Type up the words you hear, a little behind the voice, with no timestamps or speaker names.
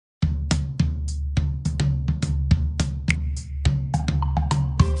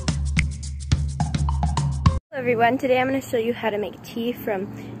Everyone, today I'm going to show you how to make tea from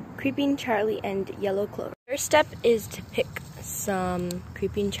creeping Charlie and yellow clover. First step is to pick some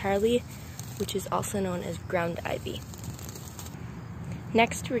creeping Charlie, which is also known as ground ivy.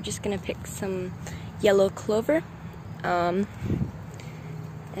 Next, we're just going to pick some yellow clover, and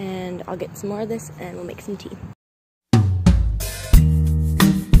I'll get some more of this and we'll make some tea.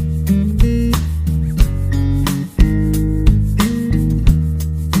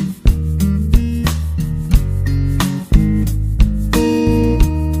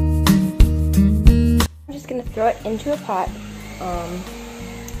 Throw it into a pot.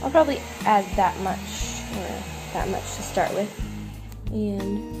 I'll probably add that much to start with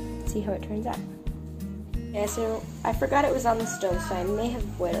and see how it turns out. Yeah, so I forgot it was on the stove, so I may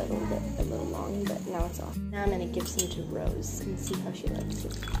have waited a little long, but now it's off. Now I'm going to give some to Rose and see how she likes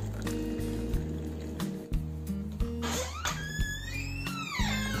it.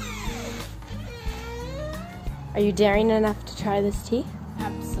 Are you daring enough to try this tea?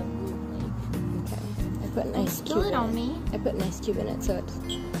 Absolutely. Put an ice cube in it. I put an ice cube in it so it's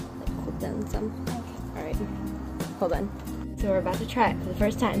like cooled down some. Okay. Alright. Hold on. So we're about to try it for the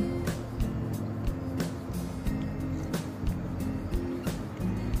first time.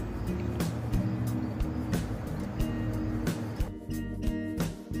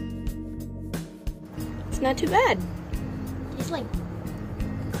 It's not too bad. It's like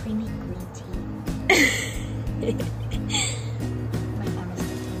creamy green tea.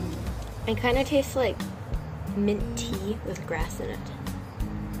 It kind of tastes like mint tea with grass in it.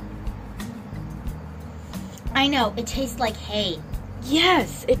 I know, it tastes like hay.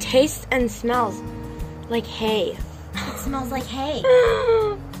 Yes, it tastes and smells like hay. It smells like hay.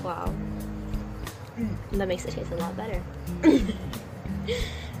 Wow. That makes it taste a lot better.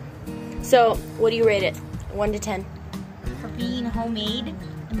 So, what do you rate it? 1 to 10? For being homemade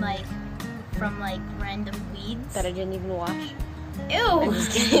and like from like random weeds that I didn't even wash. Ew! I'm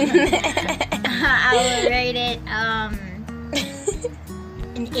just kidding. I will rate it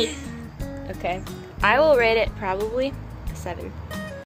an 8. Okay. I will rate it probably a 7.